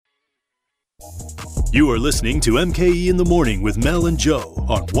You are listening to MKE in the Morning with Mel and Joe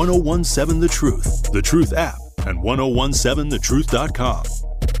on 1017 The Truth, The Truth app, and 1017thetruth.com.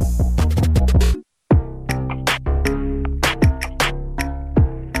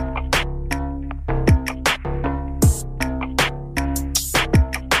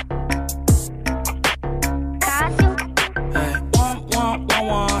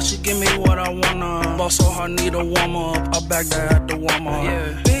 She give me what I wanna. Ball so hard, need a warm up. I back that at the warm up.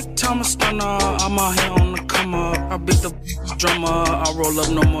 Yeah. Big time stunner. I'm out here on the come up. I beat the drummer. I roll up,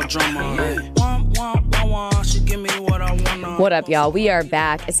 no more drama. Yeah. She give me what I wanna. What up, y'all? We are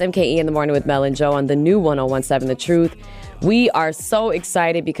back. It's MKE in the Morning with Mel and Joe on the new 1017 The Truth. We are so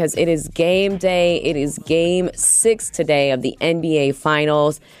excited because it is game day. It is game 6 today of the NBA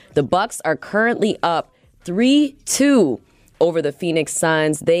Finals. The Bucks are currently up 3-2 over the Phoenix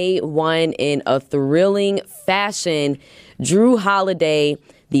Suns. They won in a thrilling fashion. Drew Holiday,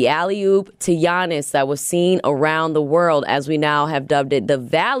 the alley-oop to Giannis that was seen around the world, as we now have dubbed it, the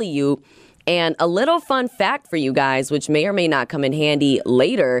Valley-oop. And a little fun fact for you guys, which may or may not come in handy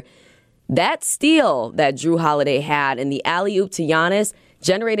later, that steal that Drew Holiday had in the alley-oop to Giannis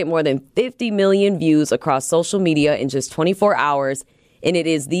generated more than 50 million views across social media in just 24 hours. And it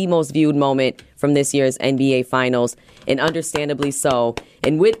is the most viewed moment from this year's NBA Finals, and understandably so.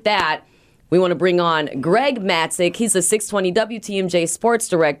 And with that, we want to bring on Greg Matzek. He's the 620 WTMJ sports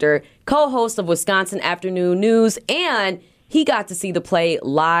director, co-host of Wisconsin Afternoon News, and he got to see the play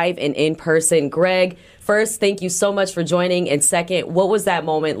live and in person. Greg, first, thank you so much for joining. And second, what was that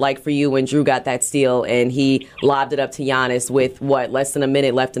moment like for you when Drew got that steal and he lobbed it up to Giannis with, less than a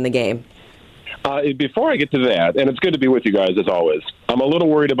minute left in the game? Before I get to that, and it's good to be with you guys as always, I'm a little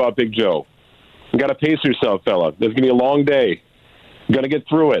worried about Big Joe. You got to pace yourself, fella. It's going to be a long day. You're going to get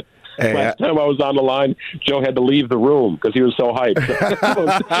through it. Hey, Last time I was on the line, Joe had to leave the room because he was so hyped. It's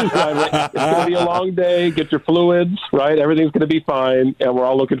going to be a long day. Get your fluids, right? Everything's going to be fine, and we're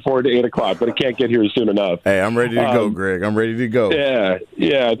all looking forward to 8 o'clock, but it can't get here soon enough. Hey, I'm ready to go, Greg. I'm ready to go.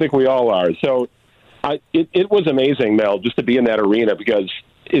 Yeah, I think we all are. So it was amazing, Mel, just to be in that arena because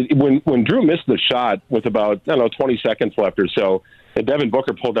when Drew missed the shot with about, 20 seconds left or so, and Devin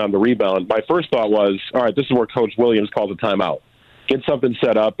Booker pulled down the rebound, my first thought was, all right, this is where Coach Williams calls a timeout. Get something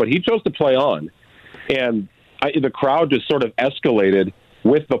set up, but he chose to play on. And the crowd just sort of escalated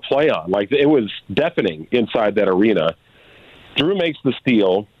with the play on. Like, it was deafening inside that arena. Drew makes the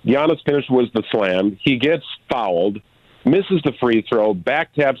steal. Giannis finished with the slam. He gets fouled, misses the free throw,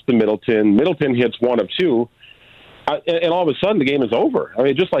 back taps to Middleton. Middleton hits 1 of 2. And all of a sudden, the game is over. I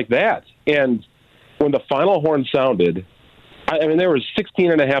mean, just like that. And when the final horn sounded, there were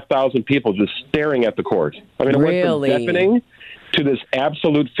 16,500 people just staring at the court. I mean, it went from deafening to this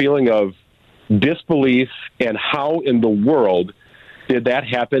absolute feeling of disbelief and how in the world did that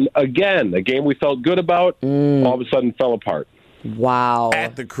happen again? A game we felt good about, all of a sudden fell apart. Wow.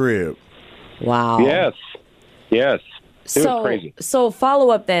 At the crib. Wow. Yes. It was crazy. So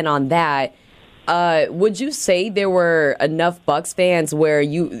follow up then on that. Would you say there were enough Bucks fans where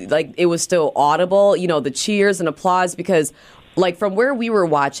it was still audible, the cheers and applause? Because from where we were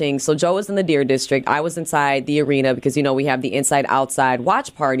watching, so Joe was in the Deer District, I was inside the arena because, we have the inside-outside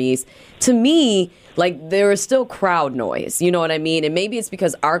watch parties. To me, there was still crowd noise, you know what I mean? And maybe it's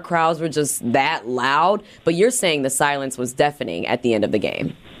because our crowds were just that loud, but you're saying the silence was deafening at the end of the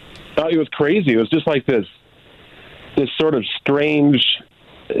game. It was crazy. It was just like this sort of strange,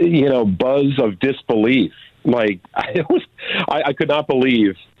 buzz of disbelief. I could not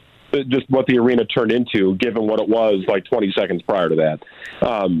believe just what the arena turned into, given what it was 20 seconds prior to that.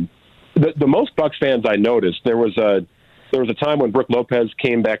 The most Bucks fans I noticed, there was a time when Brook Lopez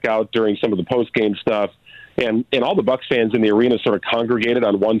came back out during some of the post-game stuff, and all the Bucks fans in the arena sort of congregated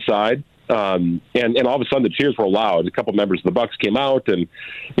on one side, and all of a sudden the cheers were loud. A couple members of the Bucks came out, and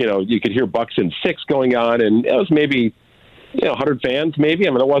you could hear Bucks in 6 going on, and it was maybe 100 fans, maybe.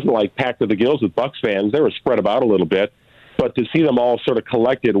 It wasn't packed to the gills with Bucks fans. They were spread about a little bit. But to see them all sort of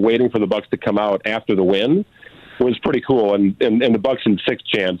collected, waiting for the Bucks to come out after the win, was pretty cool. And the Bucks in 6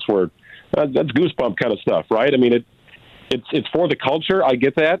 chants were that's goosebump kind of stuff, right? I mean, it's for the culture. I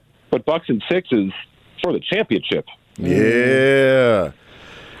get that, but Bucks in 6 is for the championship. Yeah.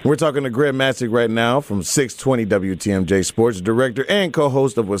 We're talking to Greg Matzek right now from 620 WTMJ Sports, director and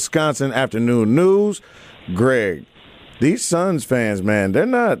co-host of Wisconsin Afternoon News. Greg, these Suns fans, man,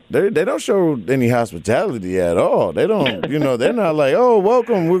 they don't show any hospitality at all. They don't, they're not like, oh,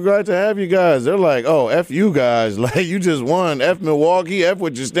 welcome, we're glad to have you guys. They're like, oh, F you guys. Like, you just won. F Milwaukee, F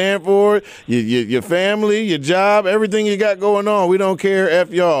what you stand for, your family, your job, everything you got going on. We don't care, F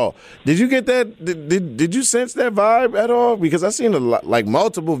y'all. Did you get that? Did you sense that vibe at all? Because I've seen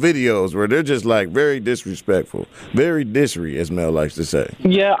multiple videos where they're just like very disrespectful, very disry, as Mel likes to say.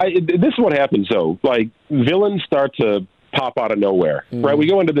 Yeah, this is what happens, though. Like, villains start to pop out of nowhere, right? We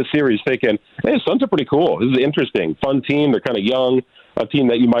go into the series thinking, hey, the Suns are pretty cool. This is an interesting, fun team. They're kind of young, a team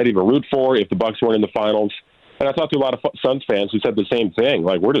that you might even root for if the Bucks weren't in the finals. And I talked to a lot of Suns fans who said the same thing.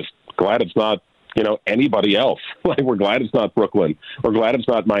 Like, we're just glad it's not, anybody else. Like, we're glad it's not Brooklyn. We're glad it's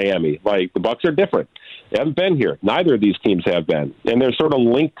not Miami. Like, the Bucks are different. They haven't been here. Neither of these teams have been. And they're sort of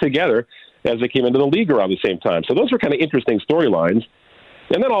linked together as they came into the league around the same time. So those were kind of interesting storylines.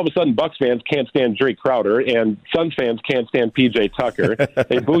 And then all of a sudden, Bucks fans can't stand Drake Crowder, and Suns fans can't stand P.J. Tucker.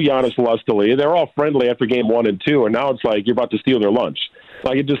 They boo Giannis lustily. They're all friendly after game 1 and 2, and now it's like you're about to steal their lunch.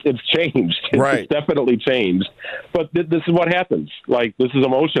 Like, it's changed. Right. It's definitely changed. But this is what happens. Like, this is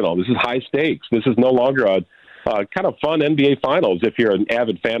emotional. This is high stakes. This is no longer a kind of fun NBA Finals if you're an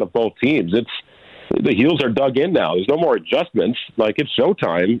avid fan of both teams. The heels are dug in now. There's no more adjustments. Like, it's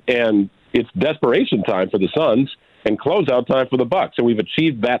showtime, and it's desperation time for the Suns and closeout time for the Bucks, and we've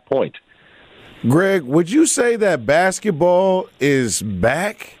achieved that point. Greg, would you say that basketball is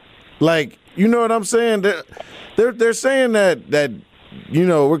back? Like, you know what I'm saying? They're saying that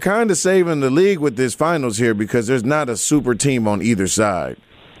we're kind of saving the league with this finals here because there's not a super team on either side.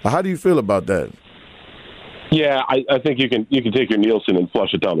 How do you feel about that? Yeah, I think you can take your Nielsen and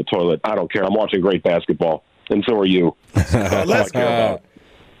flush it down the toilet. I don't care. I'm watching great basketball, and so are you. Let's go.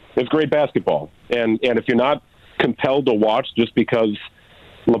 It's great basketball, and if you're not compelled to watch just because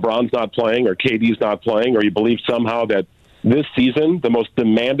LeBron's not playing or KD's not playing, or you believe somehow that this season, the most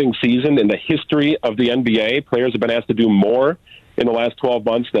demanding season in the history of the NBA, players have been asked to do more in the last 12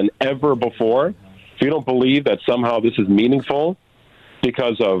 months than ever before. If you don't believe that somehow this is meaningful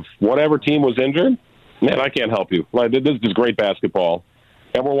because of whatever team was injured, man, I can't help you. Like, this is great basketball,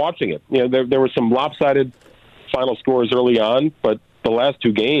 and we're watching it. There were some lopsided final scores early on, but the last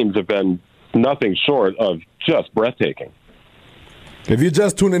 2 games have been nothing short of just breathtaking. If you're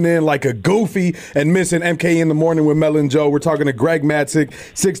just tuning in like a goofy and missing MK in the Morning with Mel and Joe, we're talking to Greg Matzek,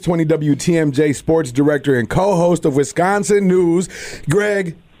 620 WTMJ sports director and co-host of Wisconsin News.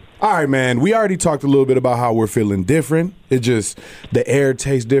 Greg, all right, man, we already talked a little bit about how we're feeling different. It just, the air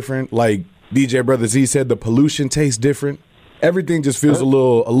tastes different. Like DJ Brother Z said, the pollution tastes different. Everything just feels a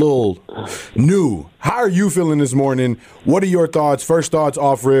little new. How are you feeling this morning? What are your thoughts? First thoughts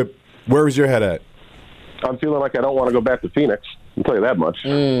off rip. Where is your head at? I'm feeling like I don't want to go back to Phoenix. I'll tell you that much.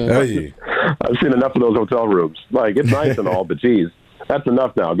 Hey. I've seen enough of those hotel rooms. Like, it's nice and all, but geez, that's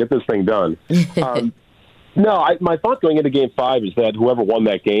enough now. Get this thing done. My thought going into Game 5 is that whoever won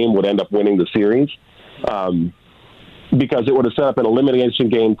that game would end up winning the series, because it would have set up an elimination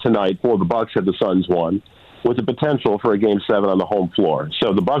game tonight for the Bucks had the Suns won, with the potential for a Game 7 on the home floor.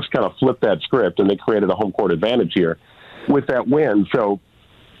 So the Bucks kind of flipped that script, and they created a home court advantage here with that win. So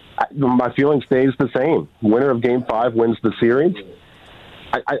my feeling stays the same. Winner of Game 5 wins the series.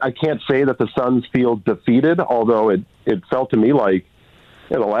 I can't say that the Suns feel defeated, although it felt to me like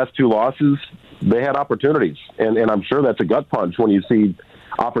in the last 2 losses, they had opportunities. And I'm sure that's a gut punch when you see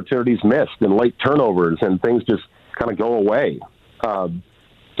opportunities missed and late turnovers and things just kind of go away.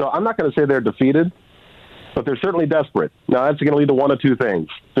 So I'm not going to say they're defeated, but they're certainly desperate. Now, that's going to lead to one of 2 things.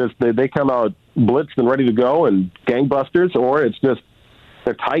 Just they come out blitzed and ready to go and gangbusters, or it's just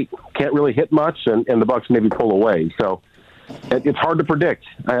they're tight, can't really hit much, and the Bucks maybe pull away. So it's hard to predict.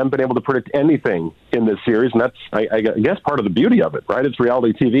 I haven't been able to predict anything in this series, and that's, I guess, part of the beauty of it, right? It's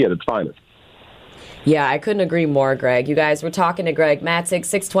reality TV at its finest. Yeah, I couldn't agree more, Greg. You guys, we're talking to Greg Matzek,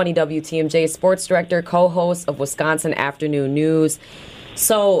 620 WTMJ sports director, co-host of Wisconsin Afternoon News.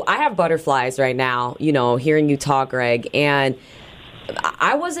 So I have butterflies right now, hearing you talk, Greg, and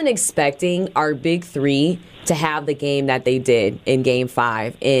I wasn't expecting our big 3 to have the game that they did in Game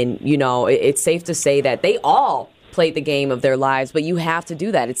 5. And, it's safe to say that they all played the game of their lives, but you have to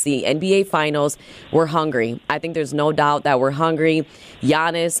do that. It's the NBA Finals. We're hungry. I think there's no doubt that we're hungry.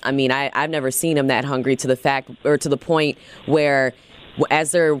 Giannis, I've never seen him that hungry to the point where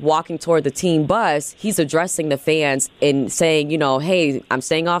as they're walking toward the team bus, he's addressing the fans and saying, hey, I'm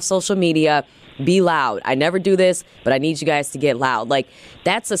staying off social media. be loud. I never do this, but I need you guys to get loud. Like,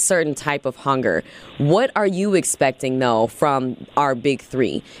 that's a certain type of hunger. What are you expecting, though, from our big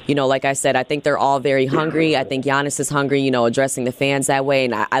three? You know, like I said, I think they're all very hungry. I think Giannis is hungry, you know, addressing the fans that way,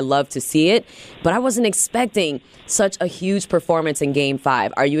 and I love to see it. But I wasn't expecting such a huge performance in Game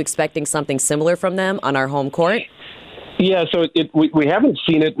 5. Are you expecting something similar from them on our home court? Yeah, so we haven't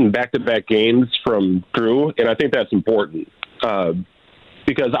seen it in back-to-back games from Drew, and I think that's important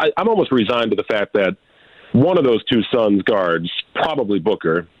because I'm almost resigned to the fact that one of those two Suns guards, probably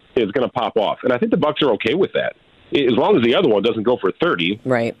Booker, is going to pop off. And I think the Bucks are okay with that, as long as the other one doesn't go for 30.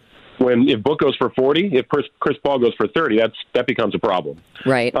 Right. If Book goes for 40, if Chris Paul goes for 30, that becomes a problem.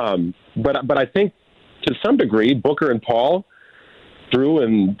 Right. But I think to some degree, Booker and Paul, Drew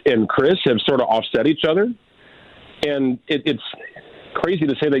and Chris have sort of offset each other. And it's crazy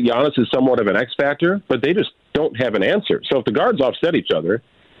to say that Giannis is somewhat of an X factor, but they just don't have an answer. So if the guards offset each other,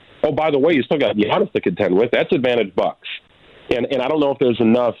 oh, by the way, you still got Giannis to contend with. That's advantage Bucks. And I don't know if there's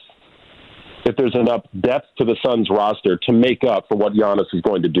enough depth to the Suns roster to make up for what Giannis is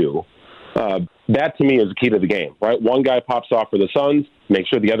going to do. That to me is the key to the game, right? One guy pops off for the Suns, make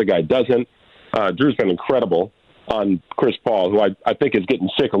sure the other guy doesn't. Drew's been incredible on Chris Paul, who I think is getting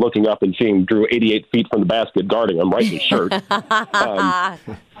sick of looking up and seeing Drew 88 feet from the basket guarding him right in his shirt.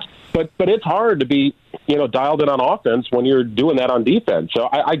 But it's hard to be, dialed in on offense when you're doing that on defense. So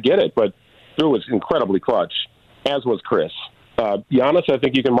I get it, but Drew was incredibly clutch, as was Chris. Giannis, I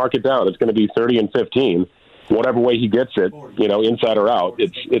think you can mark it down. It's going to be 30 and 15, whatever way he gets it, inside or out.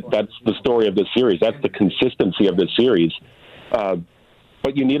 That's the story of this series. That's the consistency of this series.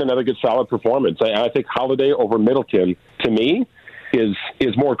 But you need another good solid performance. I think Holiday over Middleton, to me, is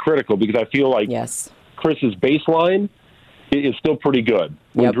more critical because I feel like Chris's baseline is still pretty good.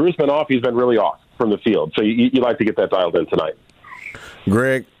 When Drew's been off, he's been really off from the field. So you like to get that dialed in tonight.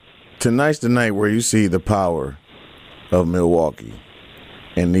 Greg, tonight's the night where you see the power of Milwaukee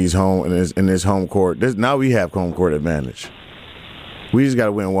in this home court. Now we have home court advantage. We just got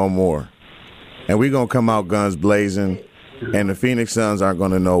to win one more. And we're going to come out guns blazing. And the Phoenix Suns aren't going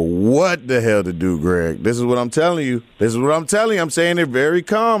to know what the hell to do, Greg. This is what I'm telling you. I'm saying it very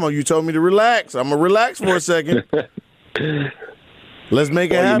calm. You told me to relax. I'm going to relax for a second. Let's make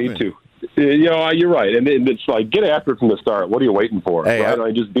it happen. You need to. You're right. And it's like, get after it from the start. What are you waiting for? Hey,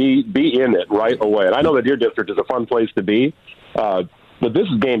 right? Just be in it right away. And I know that your district is a fun place to be. But this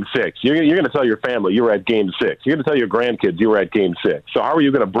is Game 6. You're going to tell your family you were at Game 6. You're going to tell your grandkids you were at Game 6. So how are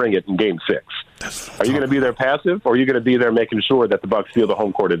you going to bring it in Game 6? Are you going to be there passive, or are you going to be there making sure that the Bucks feel the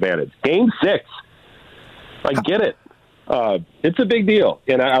home court advantage? Game 6. I get it. It's a big deal.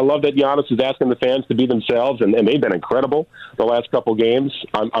 And I love that Giannis is asking the fans to be themselves, and they've been incredible the last couple games.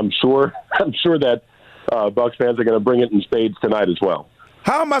 I'm sure that Bucks fans are going to bring it in spades tonight as well.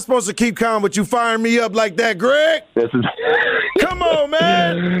 How am I supposed to keep calm with you firing me up like that, Greg? Come on,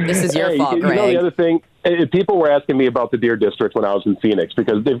 man. This is your fault, Greg. The other thing, people were asking me about the Deer District when I was in Phoenix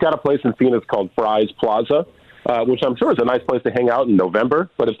because they've got a place in Phoenix called Fry's Plaza, which I'm sure is a nice place to hang out in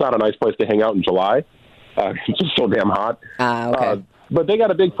November, but it's not a nice place to hang out in July. It's just so damn hot. Okay. But they got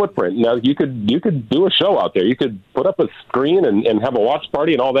a big footprint. Now, you could do a show out there. You could put up a screen and have a watch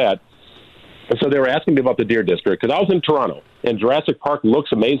party and all that. And so they were asking me about the Deer District because I was in Toronto, and Jurassic Park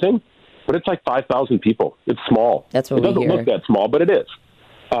looks amazing, but it's like 5,000 people. It's small. That's what it doesn't look that small, but it is.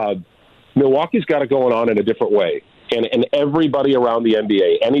 Milwaukee's got it going on in a different way, and everybody around the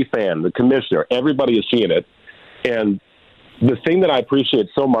NBA, any fan, the commissioner, everybody is seeing it. And the thing that I appreciate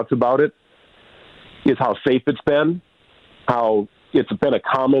so much about it is how safe it's been, how it's been a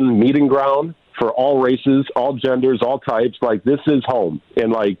common meeting ground for all races, all genders, all types. Like, this is home.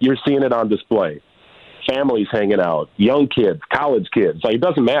 And, you're seeing it on display. Families hanging out, young kids, college kids. It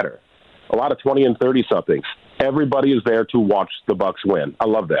doesn't matter. A lot of 20 and 30-somethings. Everybody is there to watch the Bucks win. I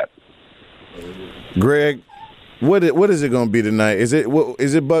love that. Greg, what is it going to be tonight? Is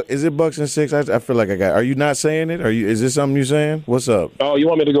it Bucks and 6? I feel like I got. Are you not saying it? Is this something you're saying? What's up? Oh, you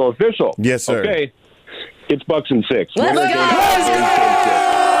want me to go official? Yes, sir. Okay. It's Bucks and 6. Let's go!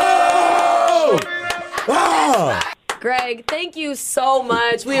 Greg, thank you so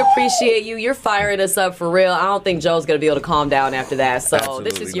much. We appreciate you. You're firing us up for real. I don't think Joe's going to be able to calm down after that. So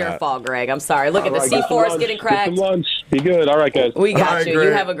Absolutely this is your not. fault, Greg. I'm sorry. Look at the C4 is getting cracked. Get some lunch. Be good. All right, guys. We got All right, you. Greg.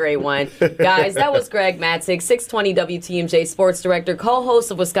 You have a great one. Guys, that was Greg Matzek, 620 WTMJ sports director,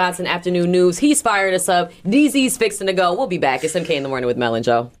 co-host of Wisconsin Afternoon News. He's fired us up. DZ's fixing to go. We'll be back. It's MK in the Morning with Mel and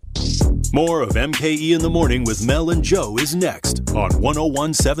Joe. More of MKE in the Morning with Mel and Joe is next on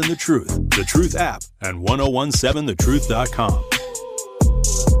 1017 The Truth, The Truth app, and 1017thetruth.com.